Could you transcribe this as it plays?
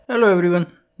Hello everyone,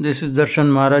 this is Darshan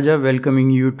Maharaja welcoming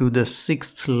you to the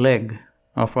sixth leg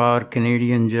of our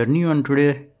Canadian journey on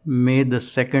today, May the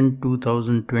 2nd,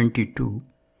 2022.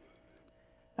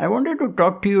 I wanted to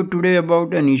talk to you today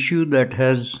about an issue that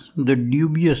has the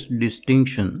dubious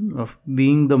distinction of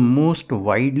being the most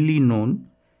widely known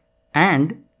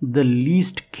and the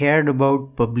least cared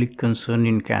about public concern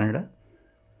in Canada.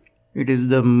 It is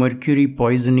the mercury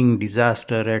poisoning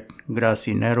disaster at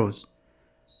Grassy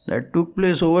that took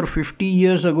place over 50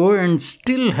 years ago and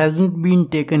still hasn't been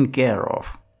taken care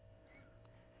of.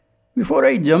 Before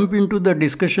I jump into the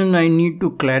discussion, I need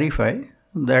to clarify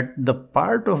that the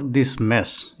part of this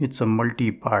mess, it's a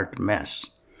multi-part mess.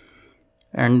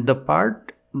 And the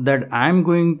part that I'm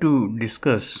going to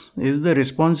discuss is the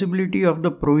responsibility of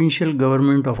the provincial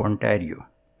government of Ontario.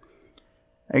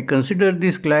 I consider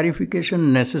this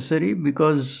clarification necessary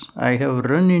because I have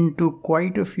run into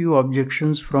quite a few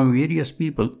objections from various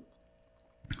people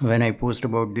when I post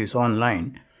about this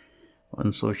online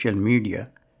on social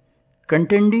media,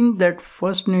 contending that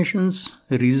First Nations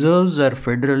reserves are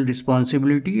federal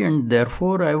responsibility and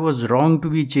therefore I was wrong to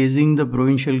be chasing the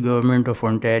provincial government of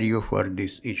Ontario for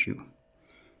this issue.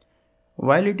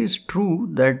 While it is true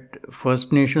that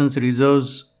First Nations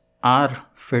reserves are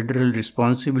federal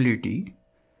responsibility,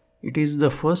 it is the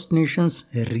First Nations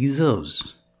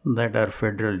reserves that are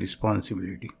federal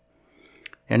responsibility.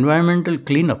 Environmental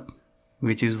cleanup,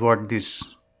 which is what this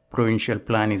provincial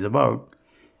plan is about,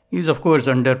 is of course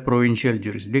under provincial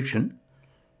jurisdiction.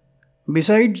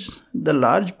 Besides, the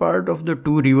large part of the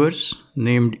two rivers,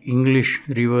 named English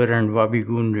River and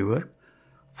Wabigoon River,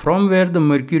 from where the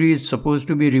mercury is supposed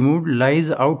to be removed,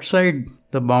 lies outside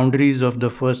the boundaries of the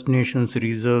First Nations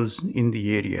reserves in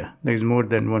the area. There is more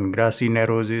than one. Grassy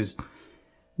Narrows is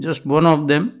just one of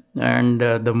them and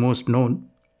the most known,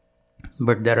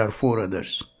 but there are 4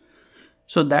 others.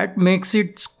 So that makes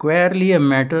it squarely a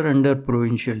matter under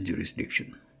provincial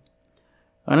jurisdiction.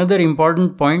 Another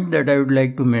important point that I would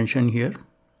like to mention here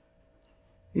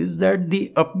is that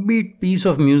the upbeat piece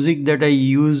of music that I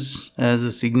use as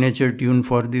a signature tune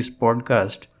for this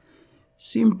podcast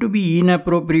seemed to be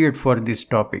inappropriate for this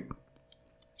topic.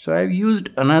 So I've used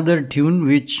another tune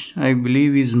which I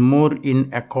believe is more in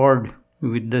accord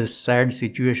with the sad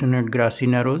situation at Grassy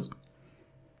Narrows.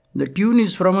 The tune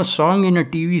is from a song in a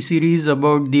TV series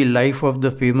about the life of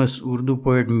the famous Urdu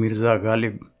poet Mirza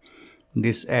Ghalib.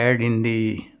 This aired in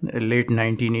the late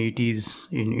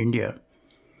 1980s in India.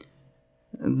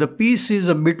 The piece is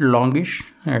a bit longish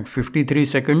at 53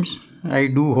 seconds. I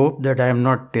do hope that I am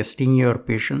not testing your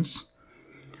patience.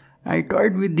 I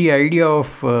toyed with the idea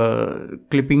of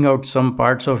clipping out some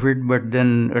parts of it, but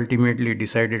then ultimately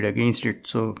decided against it.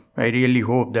 So I really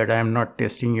hope that I am not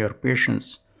testing your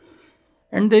patience.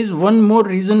 And there is one more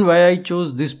reason why I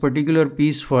chose this particular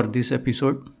piece for this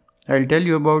episode. I'll tell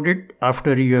you about it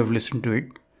after you have listened to it.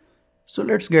 So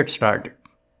let's get started.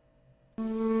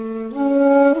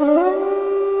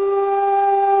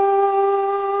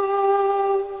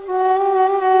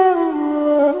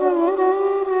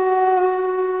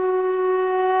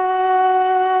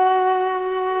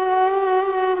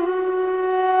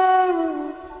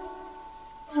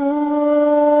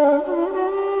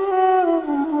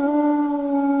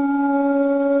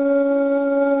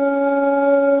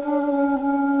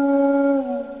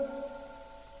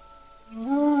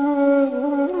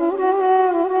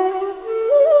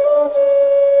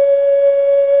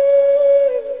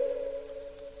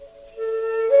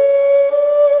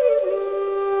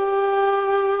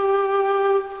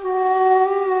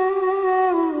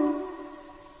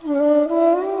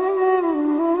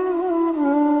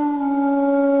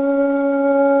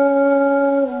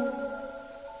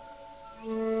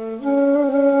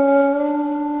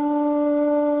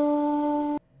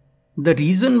 The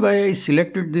reason why I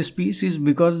selected this piece is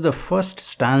because the first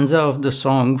stanza of the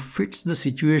song fits the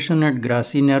situation at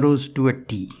Grassy Narrows to a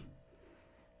T.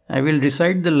 I will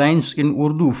recite the lines in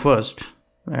Urdu first,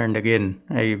 and again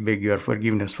I beg your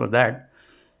forgiveness for that,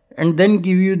 and then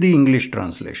give you the English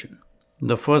translation.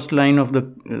 The first line of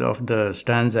the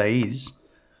stanza is,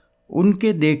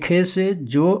 उनके देखे से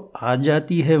जो आ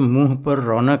जाती है मुंह पर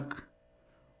रौनक,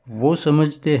 वो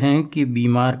समझते हैं कि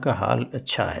बीमार का हाल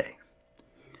अच्छा है.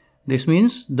 This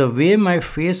means the way my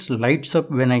face lights up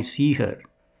when I see her,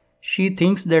 she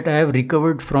thinks that I have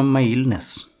recovered from my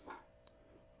illness.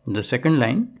 The second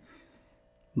line,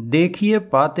 देखिए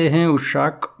पाते हैं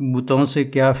उशाक बुतों से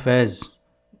क्या फैज़,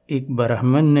 एक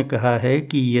ब्राह्मण ने कहा है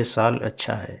कि ये साल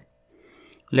अच्छा है.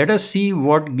 Let us see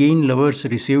what gain lovers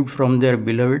received from their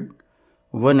beloved.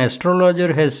 One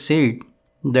astrologer has said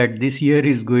that this year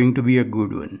is going to be a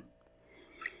good one.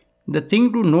 The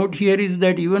thing to note here is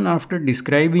that even after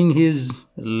describing his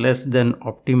less than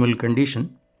optimal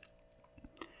condition,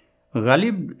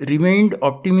 Ghalib remained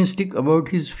optimistic about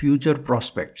his future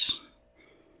prospects.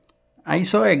 I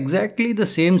saw exactly the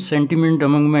same sentiment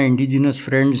among my indigenous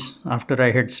friends after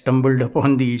I had stumbled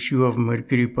upon the issue of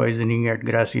mercury poisoning at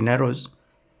Grassy Narrows.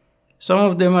 Some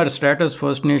of them are Stratus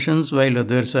First Nations, while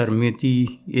others are Metis,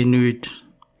 Inuit,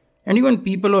 and even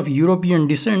people of European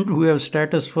descent who have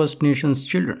Stratus First Nations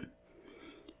children.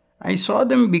 I saw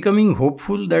them becoming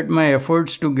hopeful that my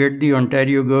efforts to get the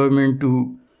Ontario government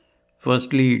to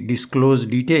firstly disclose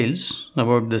details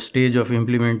about the stage of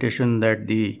implementation that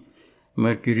the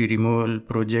mercury removal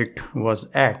project was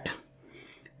at,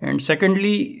 and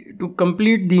secondly to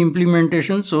complete the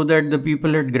implementation so that the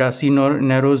people at Grassy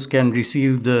Narrows can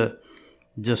receive the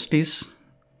justice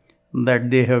that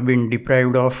they have been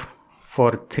deprived of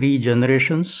for 3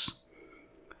 generations.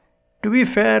 To be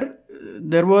fair,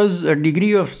 there was a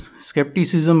degree of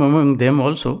skepticism among them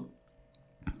also,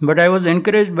 but I was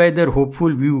encouraged by their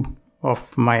hopeful view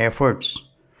of my efforts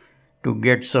to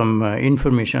get some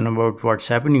information about what's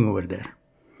happening over there.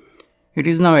 It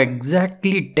is now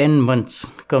exactly 10 months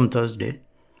come Thursday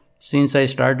since I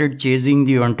started chasing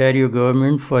the Ontario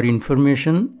government for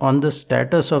information on the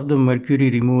status of the mercury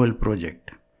removal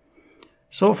project.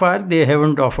 So far, they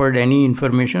haven't offered any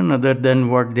information other than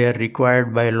what they are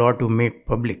required by law to make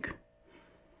public.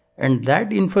 And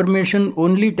that information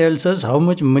only tells us how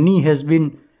much money has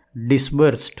been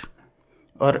disbursed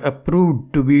or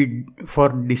approved to be for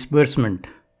disbursement.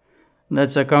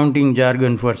 That's accounting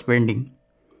jargon for spending.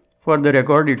 For the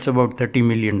record, it's about $30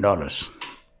 million.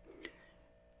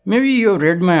 Maybe you have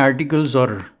read my articles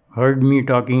or heard me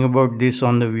talking about this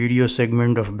on the video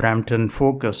segment of Brampton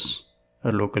Focus,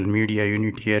 a local media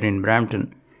unit here in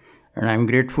Brampton. And I'm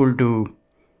grateful to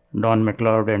Don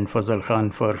McLeod and Fazal Khan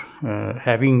for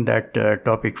having that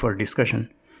topic for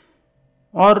discussion.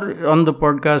 Or on the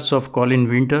podcasts of Colin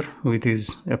Winter with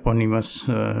his eponymous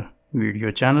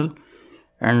video channel,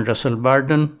 and Russell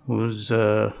Barton, whose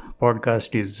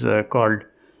podcast is called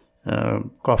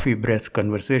Coffee Breath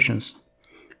Conversations.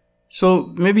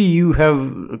 So maybe you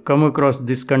have come across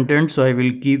this content, so I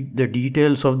will keep the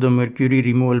details of the mercury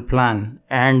removal plan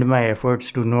and my efforts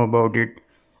to know about it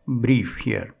brief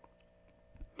here.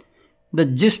 The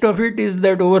gist of it is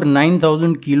that over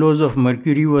 9,000 kilos of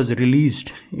mercury was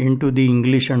released into the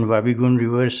English and Wabigoon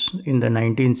rivers in the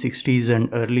 1960s and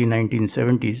early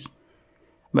 1970s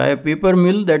by a paper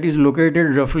mill that is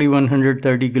located roughly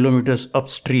 130 kilometers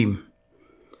upstream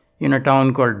in a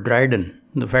town called Dryden.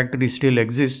 The factory still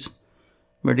exists,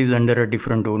 but is under a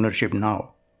different ownership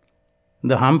now.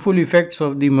 The harmful effects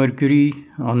of the mercury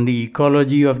on the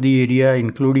ecology of the area,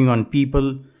 including on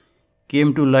people,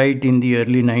 came to light in the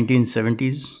early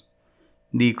 1970s.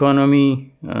 The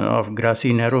economy of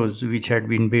Grassy Narrows, which had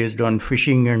been based on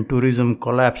fishing and tourism,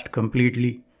 collapsed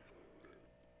completely.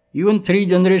 Even 3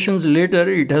 generations later,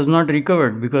 it has not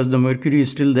recovered because the mercury is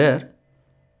still there,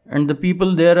 and the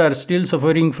people there are still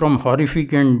suffering from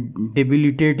horrific and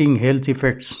debilitating health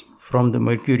effects from the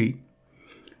mercury,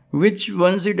 which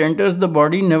once it enters the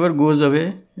body never goes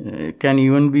away, can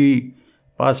even be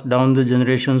passed down the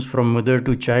generations from mother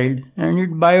to child, and it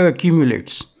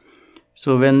bioaccumulates.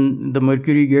 So when the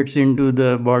mercury gets into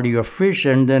the body of fish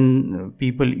and then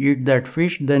people eat that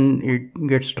fish, then it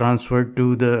gets transferred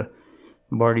to the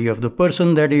body of the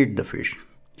person that ate the fish.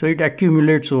 So it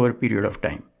accumulates over a period of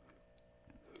time.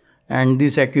 And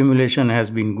this accumulation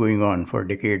has been going on for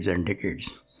decades and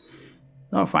decades.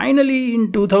 Now finally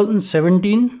in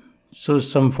 2017, so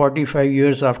some 45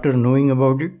 years after knowing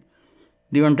about it,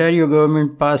 the Ontario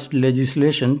government passed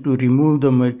legislation to remove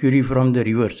the mercury from the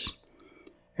rivers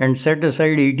and set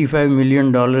aside $85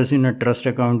 million in a trust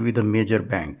account with a major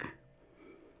bank.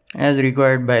 As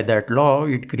required by that law,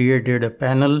 it created a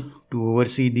panel to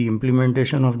oversee the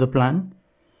implementation of the plan.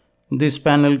 This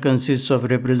panel consists of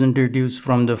representatives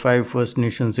from the 5 First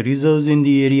Nations reserves in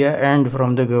the area and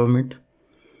from the government.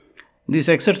 This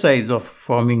exercise of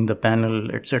forming the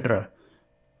panel, etc.,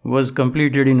 was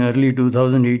completed in early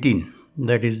 2018.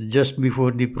 That is just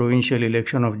before the provincial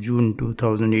election of June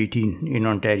 2018 in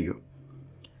Ontario.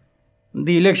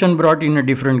 The election brought in a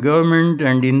different government,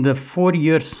 and in the 4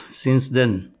 years since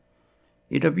then,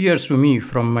 it appears to me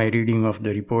from my reading of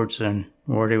the reports and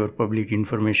whatever public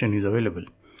information is available,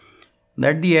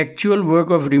 that the actual work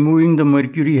of removing the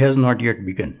mercury has not yet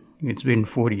begun. It's been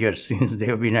 4 years since they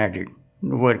have been added.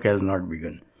 The work has not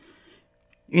begun.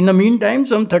 In the meantime,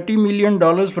 some $30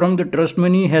 million from the trust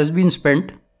money has been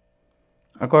spent,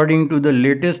 according to the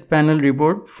latest panel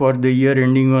report for the year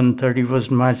ending on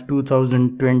 31st March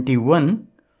 2021,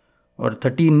 or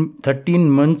 13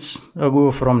 months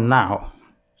ago from now.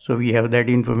 So we have that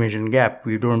information gap.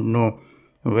 We don't know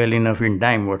well enough in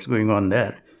time what's going on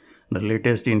there. The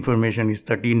latest information is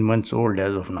 13 months old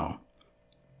as of now.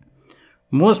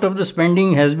 Most of the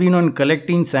spending has been on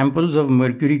collecting samples of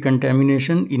mercury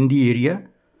contamination in the area,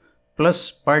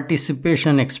 plus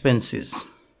participation expenses.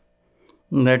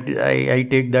 That I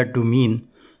take that to mean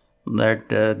that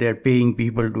they're paying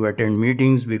people to attend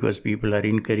meetings because people are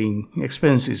incurring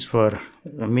expenses for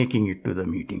making it to the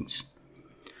meetings.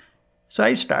 So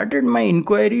I started my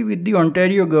inquiry with the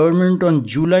Ontario government on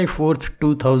July 4th,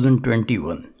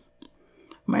 2021.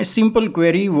 My simple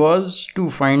query was to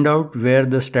find out where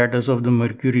the status of the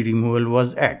mercury removal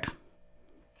was at.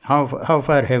 How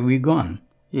far have we gone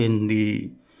in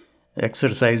the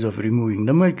exercise of removing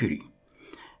the mercury?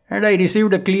 And I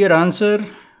received a clear answer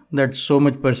that so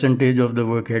much percentage of the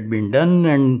work had been done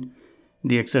and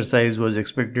the exercise was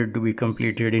expected to be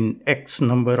completed in X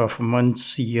number of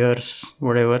months, years,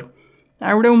 whatever.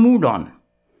 I would have moved on.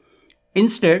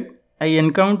 Instead, I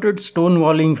encountered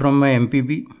stonewalling from my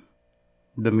MPP,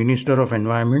 the Minister of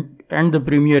Environment, and the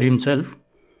Premier himself.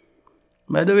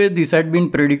 By the way, this had been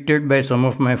predicted by some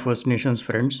of my First Nations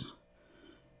friends.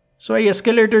 So I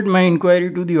escalated my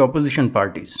inquiry to the opposition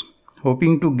parties,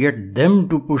 hoping to get them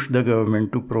to push the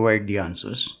government to provide the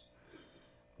answers.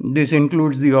 This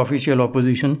includes the official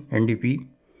opposition, NDP,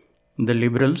 the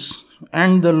Liberals,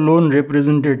 and the lone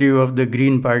representative of the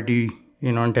Green Party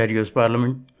in Ontario's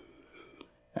Parliament.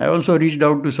 I also reached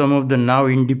out to some of the now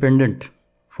independent,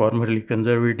 formerly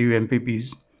Conservative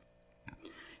MPPs,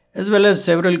 as well as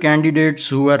several candidates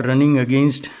who are running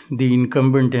against the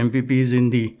incumbent MPPs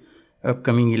in the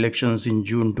upcoming elections in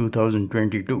June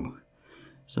 2022.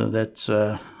 So that's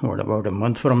about a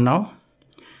month from now.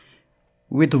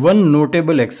 With one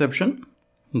notable exception,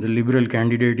 the Liberal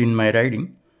candidate in my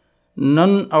riding,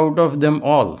 none out of them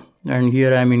all, and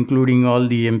here I am including all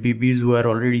the MPPs who are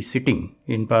already sitting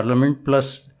in Parliament,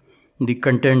 plus the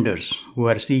contenders who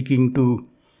are seeking to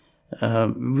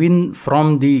win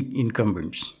from the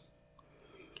incumbents.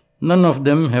 None of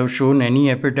them have shown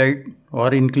any appetite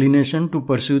or inclination to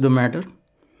pursue the matter.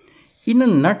 In a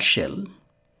nutshell,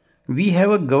 we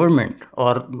have a government,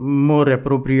 or more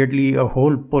appropriately, a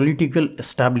whole political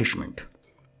establishment,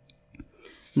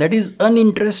 that is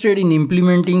uninterested in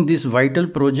implementing this vital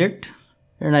project.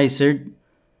 And I said,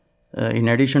 in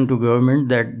addition to government,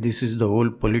 that this is the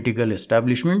whole political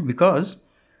establishment because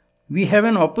we have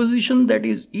an opposition that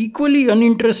is equally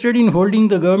uninterested in holding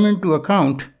the government to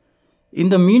account. In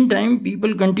the meantime,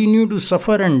 people continue to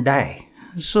suffer and die.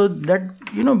 So that,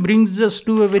 brings us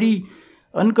to a very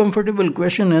uncomfortable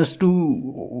question as to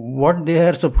what they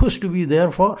are supposed to be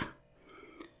there for.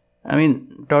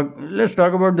 Let's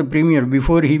talk about the Premier.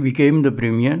 Before he became the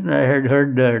Premier, I had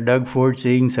heard Doug Ford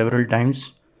saying several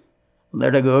times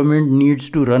that a government needs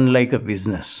to run like a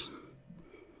business.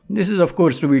 This is, of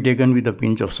course, to be taken with a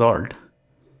pinch of salt.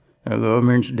 A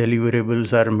government's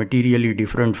deliverables are materially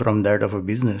different from that of a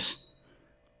business.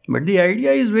 But the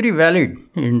idea is very valid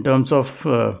in terms of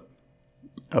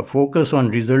a focus on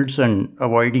results and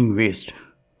avoiding waste.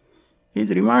 His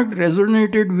remark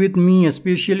resonated with me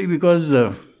especially because,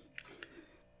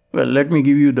 let me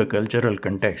give you the cultural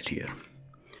context here.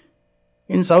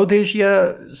 In South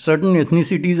Asia, certain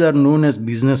ethnicities are known as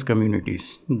business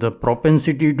communities. The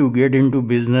propensity to get into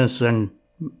business and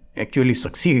actually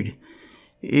succeed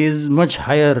is much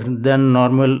higher than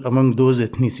normal among those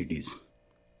ethnicities.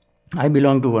 I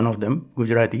belong to one of them,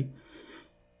 Gujarati,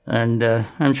 and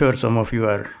I'm sure some of you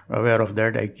are aware of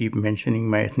that. I keep mentioning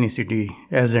my ethnicity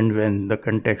as and when the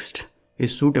context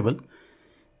is suitable.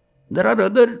 There are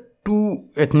other two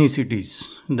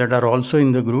ethnicities that are also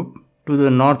in the group. To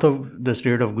the north of the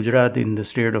state of Gujarat, in the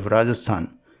state of Rajasthan,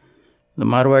 the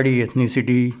Marwadi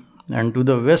ethnicity, and to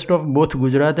the west of both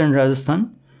Gujarat and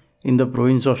Rajasthan, in the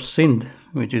province of Sindh,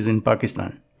 which is in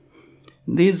Pakistan.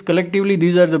 These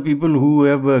are the people who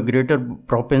have a greater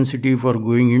propensity for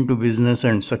going into business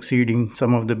and succeeding.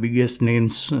 Some of the biggest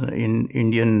names in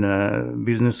Indian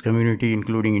business community,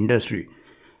 including industry,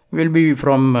 will be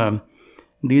from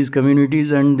these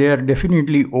communities, and they are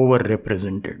definitely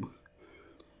overrepresented.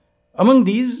 Among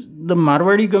these, the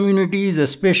Marwadi community is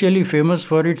especially famous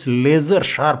for its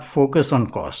laser-sharp focus on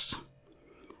costs.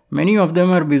 Many of them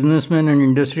are businessmen and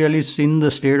industrialists in the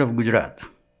state of Gujarat.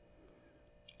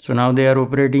 So now they are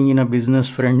operating in a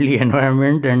business-friendly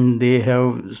environment and they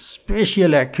have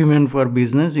special acumen for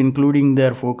business, including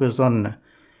their focus on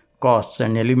costs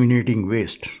and eliminating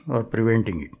waste or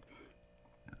preventing it.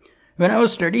 When I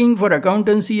was studying for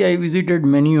accountancy, I visited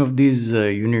many of these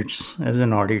units as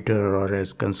an auditor or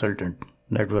as consultant.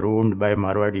 that were owned by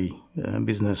Marwadi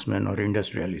businessmen or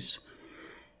industrialists.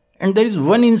 And there is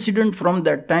one incident from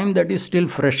that time that is still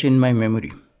fresh in my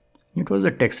memory. It was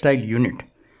a textile unit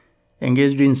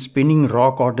engaged in spinning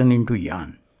raw cotton into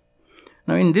yarn.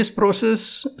 Now, in this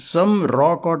process, some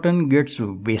raw cotton gets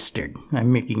wasted.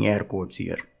 I'm making air quotes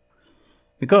here.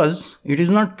 Because it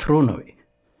is not thrown away.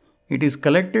 It is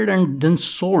collected and then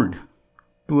sold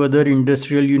to other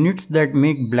industrial units that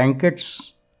make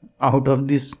blankets out of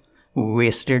this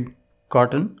wasted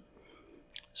cotton.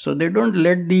 So they don't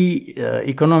let the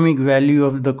economic value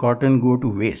of the cotton go to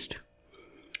waste.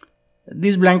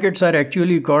 These blankets are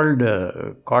actually called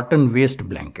cotton waste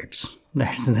blankets.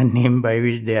 That's the name by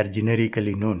which they are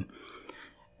generically known.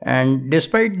 And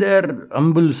despite their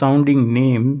humble sounding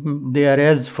name, they are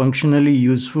as functionally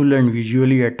useful and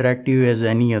visually attractive as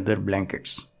any other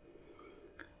blankets.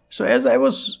 So as I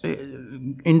was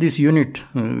in this unit,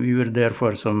 we were there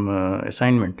for some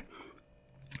assignment.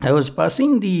 I was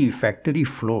passing the factory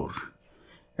floor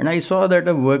and I saw that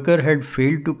a worker had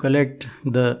failed to collect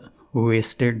the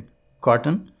wasted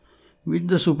cotton, which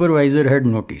the supervisor had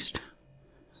noticed.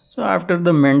 So after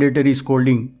the mandatory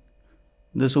scolding,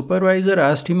 the supervisor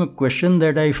asked him a question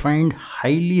that I find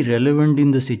highly relevant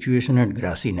in the situation at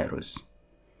Grassy Narrows.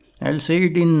 I'll say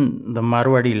it in the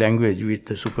Marwadi language which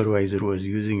the supervisor was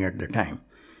using at the time,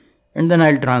 and then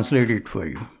I'll translate it for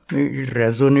you. It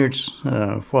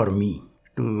resonates for me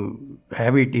to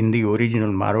have it in the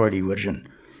original Marwadi version.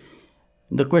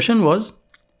 The question was,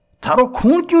 "Tharo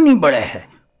khoon kyun nahi bada hai?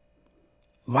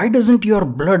 Why doesn't your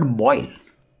blood boil?"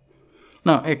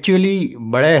 Now, actually,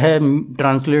 bada hai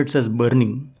translates as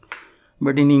burning,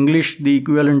 but in English, the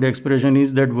equivalent expression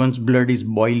is that one's blood is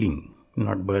boiling,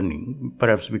 not burning,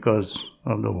 perhaps because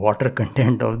of the water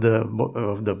content of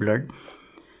the blood.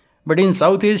 But in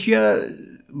South Asia,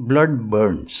 blood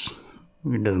burns.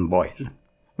 It doesn't boil.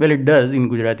 Well, it does in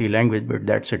Gujarati language, but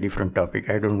that's a different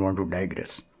topic. I don't want to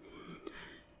digress.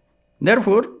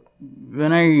 Therefore,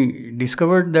 when I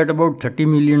discovered that about $30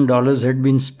 million had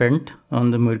been spent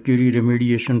on the mercury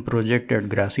remediation project at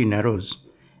Grassy Narrows,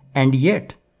 and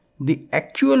yet the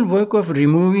actual work of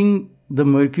removing the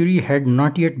mercury had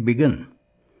not yet begun,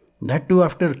 that too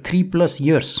after 3+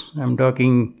 years, I'm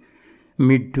talking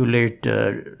mid to late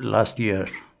last year.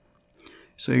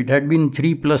 So it had been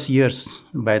 3+ years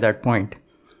by that point.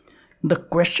 The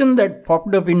question that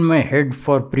popped up in my head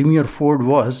for Premier Ford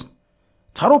was,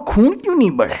 "Tharo khoon kyun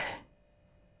nahi bada hai?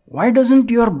 Why doesn't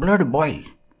your blood boil?"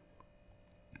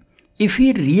 If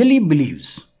he really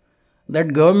believes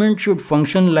that government should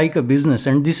function like a business,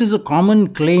 and this is a common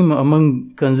claim among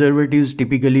conservatives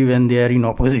typically when they are in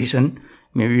opposition,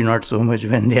 maybe not so much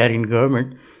when they are in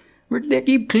government, but they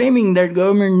keep claiming that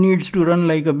government needs to run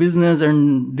like a business,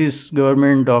 and this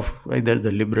government of either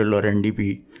the Liberal or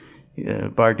NDP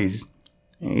parties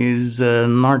is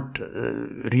not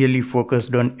really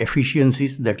focused on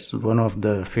efficiencies. That's one of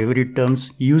the favorite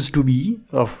terms, used to be,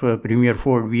 of Premier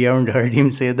Ford. We haven't heard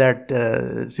him say that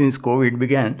since COVID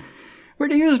began.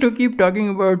 But he used to keep talking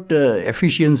about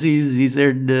efficiencies. He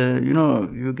said,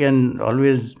 you can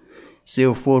always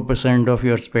save 4% of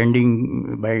your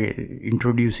spending by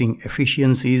introducing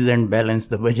efficiencies and balance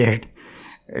the budget,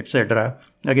 etc.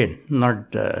 Again,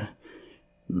 not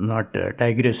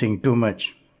digressing too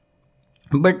much.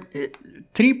 But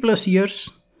 3+ years,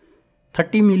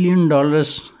 $30 million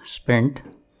spent,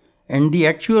 and the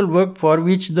actual work for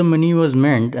which the money was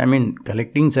meant,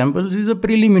 collecting samples is a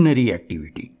preliminary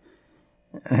activity.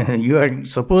 You are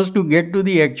supposed to get to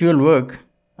the actual work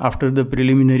after the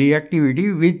preliminary activity,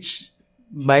 which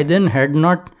by then had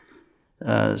not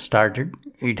started.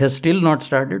 It has still not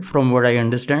started from what I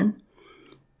understand.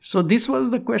 So this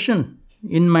was the question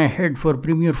in my head for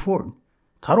Premier Ford.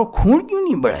 "Tharo khoon kyun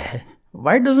nahi bada hai?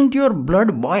 Why doesn't your blood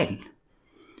boil?"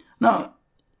 Now,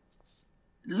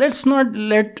 let's not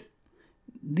let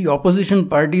the opposition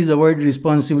parties avoid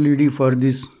responsibility for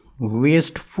this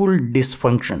wasteful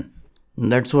dysfunction.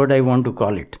 That's what I want to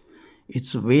call it.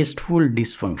 It's wasteful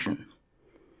dysfunction.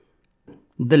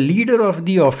 The leader of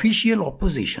the official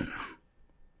opposition.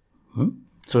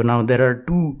 So now there are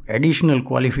two additional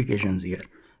qualifications here.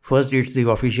 First, it's the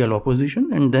official opposition,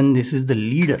 and then this is the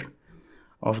leader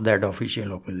of that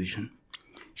official opposition.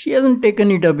 She hasn't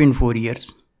taken it up in 4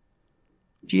 years.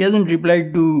 She hasn't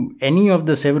replied to any of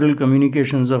the several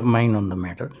communications of mine on the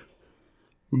matter.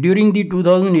 During the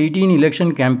 2018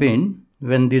 election campaign,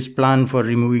 when this plan for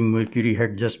removing mercury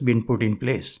had just been put in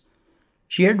place,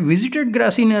 she had visited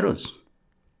Grassy Narrows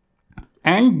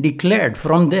and declared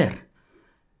from there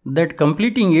that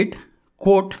completing it,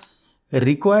 quote,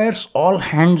 "requires all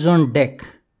hands on deck,"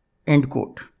 end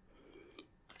quote.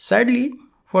 Sadly,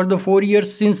 for the 4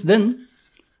 years since then,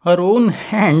 her own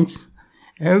hands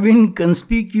have been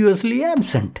conspicuously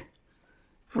absent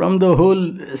from the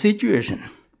whole situation.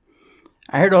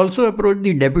 I had also approached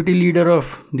the deputy leader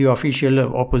of the official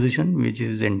opposition, which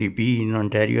is NDP in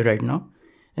Ontario right now,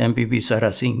 MPP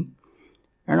Sara Singh.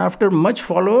 And after much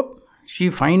follow-up, she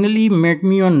finally met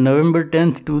me on November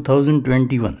 10th,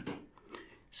 2021.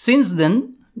 Since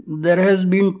then, there has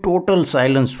been total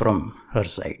silence from her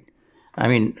side. I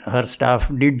mean, her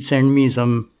staff did send me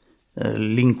some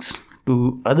links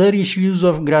to other issues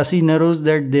of Grassy Narrows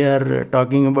that they are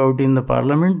talking about in the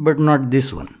parliament, but not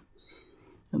this one.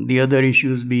 The other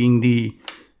issues being the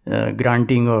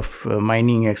granting of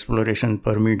mining exploration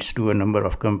permits to a number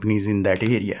of companies in that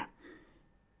area.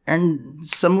 And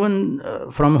someone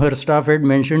from her staff had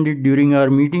mentioned it during our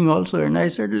meeting also, and I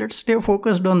said, let's stay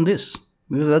focused on this,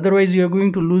 because otherwise you are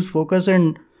going to lose focus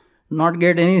and not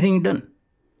get anything done.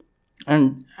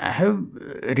 And I have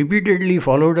repeatedly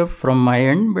followed up from my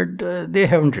end, but they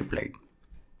haven't replied.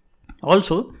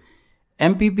 Also,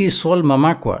 MPP Sol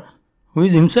Mamakwa, who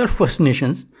is himself First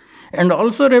Nations and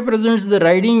also represents the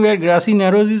riding where Grassy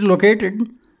Narrows is located,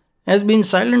 has been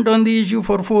silent on the issue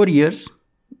for 4 years,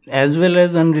 as well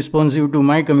as unresponsive to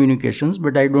my communications,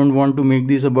 but I don't want to make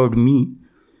this about me.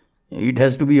 It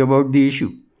has to be about the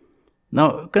issue.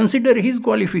 Now, consider his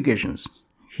qualifications.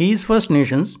 He is First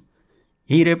Nations.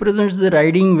 He represents the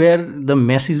riding where the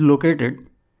mess is located,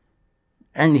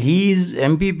 and he is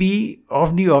MPP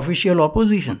of the official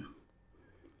opposition.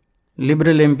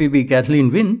 Liberal MPP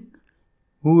Kathleen Wynne,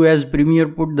 who as Premier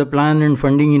put the plan and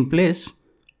funding in place,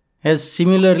 has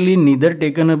similarly neither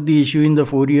taken up the issue in the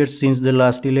 4 years since the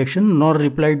last election nor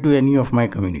replied to any of my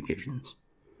communications.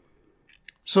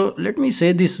 So let me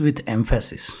say this with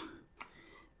emphasis.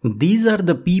 These are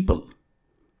the people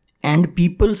and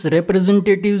people's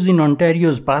representatives in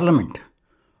Ontario's parliament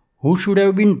who should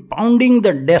have been pounding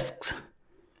the desks,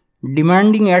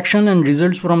 demanding action and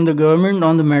results from the government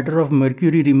on the matter of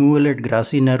mercury removal at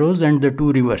Grassy Narrows and the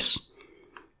two rivers.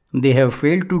 They have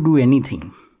failed to do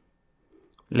anything.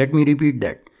 Let me repeat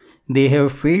that. They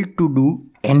have failed to do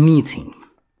anything.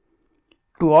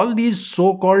 To all these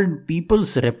so-called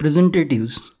people's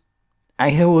representatives, I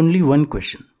have only one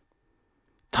question.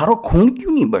 Tharo khoon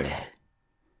kyun nahi bade hai?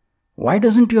 Why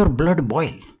doesn't your blood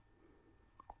boil?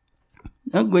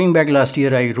 Now, going back last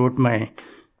year, I wrote my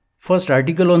first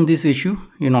article on this issue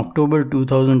in October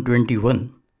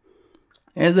 2021.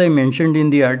 As I mentioned in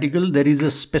the article, there is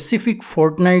a specific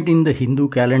fortnight in the Hindu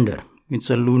calendar. It's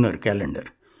a lunar calendar.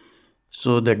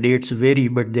 So the dates vary,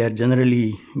 but they are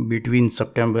generally between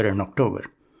September and October.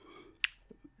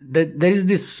 There is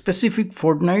this specific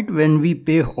fortnight when we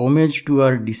pay homage to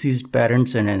our deceased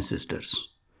parents and ancestors.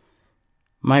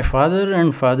 My father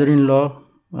and father-in-law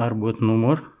are both no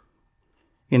more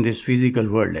in this physical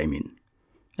world,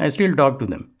 I still talk to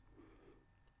them.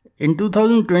 In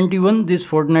 2021, this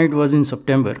fortnight was in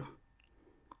September.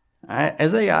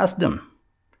 As I asked them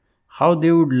how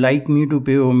they would like me to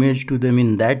pay homage to them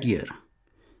in that year,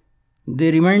 they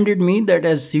reminded me that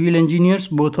as civil engineers,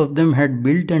 both of them had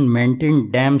built and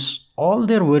maintained dams all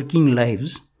their working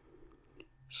lives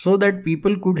so that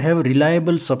people could have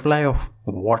reliable supply of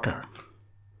water.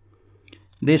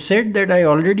 They said that I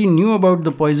already knew about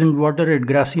the poisoned water at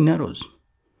Grassy Narrows.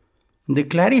 They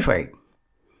clarified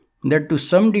that to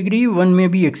some degree one may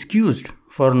be excused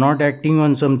for not acting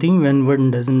on something when one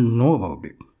doesn't know about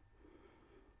it.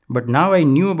 But now I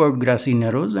knew about Grassy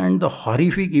Narrows and the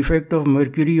horrific effect of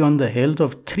mercury on the health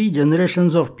of 3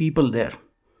 generations of people there.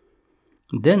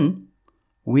 Then,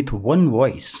 with one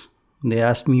voice, they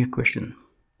asked me a question.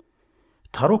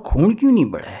 Tharo khoon kyun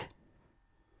nahi bada hai?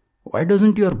 Why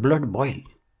doesn't your blood boil?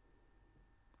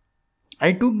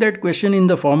 I took that question in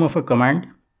the form of a command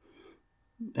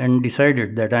and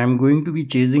decided that I am going to be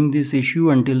chasing this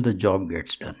issue until the job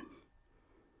gets done.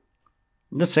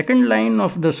 The second line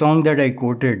of the song that I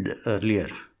quoted earlier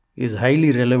is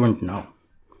highly relevant now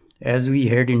as we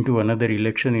head into another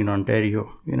election in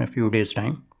Ontario in a few days'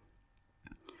 time.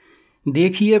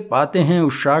 देखिए पाते हैं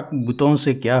उशाक बुतों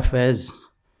से क्या फैज़,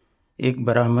 एक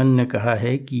ब्राह्मण ने कहा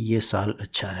है कि ये साल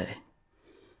अच्छा है.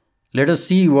 Let us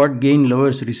see what gain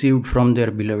lovers received from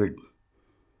their beloved.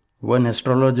 One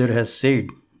astrologer has said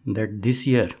that this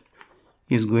year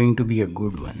is going to be a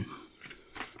good one.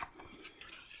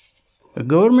 A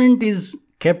government is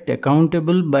kept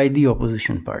accountable by the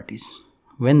opposition parties.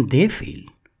 When they fail,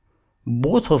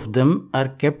 both of them are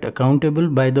kept accountable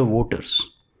by the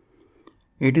voters.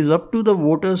 It is up to the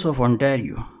voters of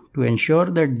Ontario to ensure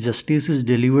that justice is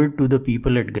delivered to the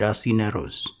people at Grassy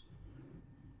Narrows.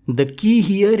 The key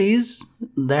here is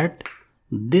that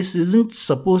this isn't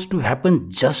supposed to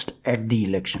happen just at the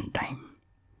election time.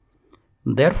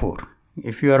 Therefore,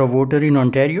 if you are a voter in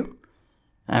Ontario,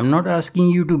 I am not asking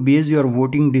you to base your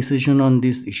voting decision on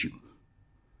this issue.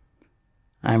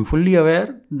 I am fully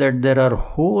aware that there are a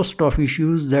host of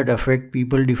issues that affect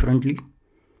people differently,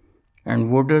 and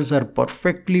voters are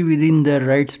perfectly within their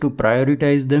rights to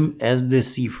prioritize them as they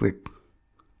see fit.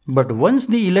 But once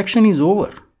the election is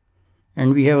over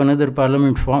and we have another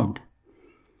parliament formed,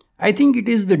 I think it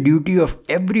is the duty of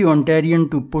every Ontarian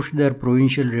to push their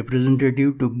provincial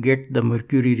representative to get the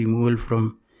mercury removal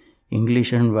from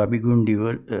English and Wabigund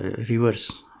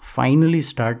rivers finally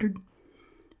started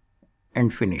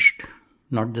and finished,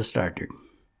 not just started.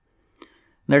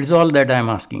 That's all that I am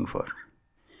asking for.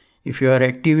 If you are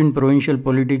active in provincial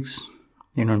politics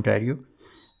in Ontario,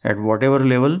 at whatever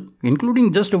level,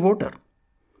 including just a voter,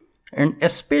 and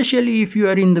especially if you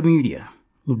are in the media,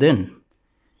 then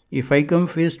if I come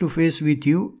face to face with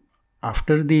you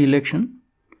after the election,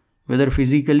 whether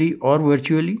physically or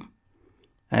virtually,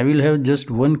 I will have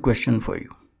just one question for you.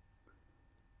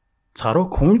 सारो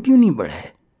खून क्यों नहीं बढ़ा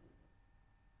है?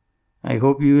 I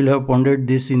hope you will have pondered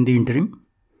this in the interim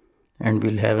and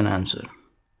will have an answer.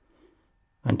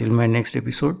 Until my next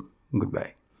episode,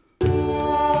 goodbye.